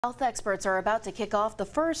Health experts are about to kick off the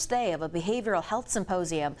first day of a behavioral health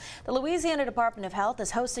symposium. The Louisiana Department of Health is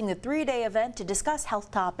hosting the three-day event to discuss health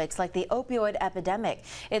topics like the opioid epidemic.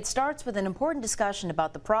 It starts with an important discussion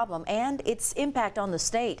about the problem and its impact on the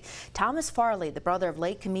state. Thomas Farley, the brother of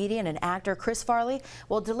late comedian and actor Chris Farley,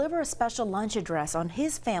 will deliver a special lunch address on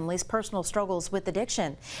his family's personal struggles with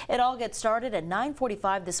addiction. It all gets started at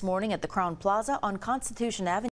 9:45 this morning at the Crown Plaza on Constitution Avenue.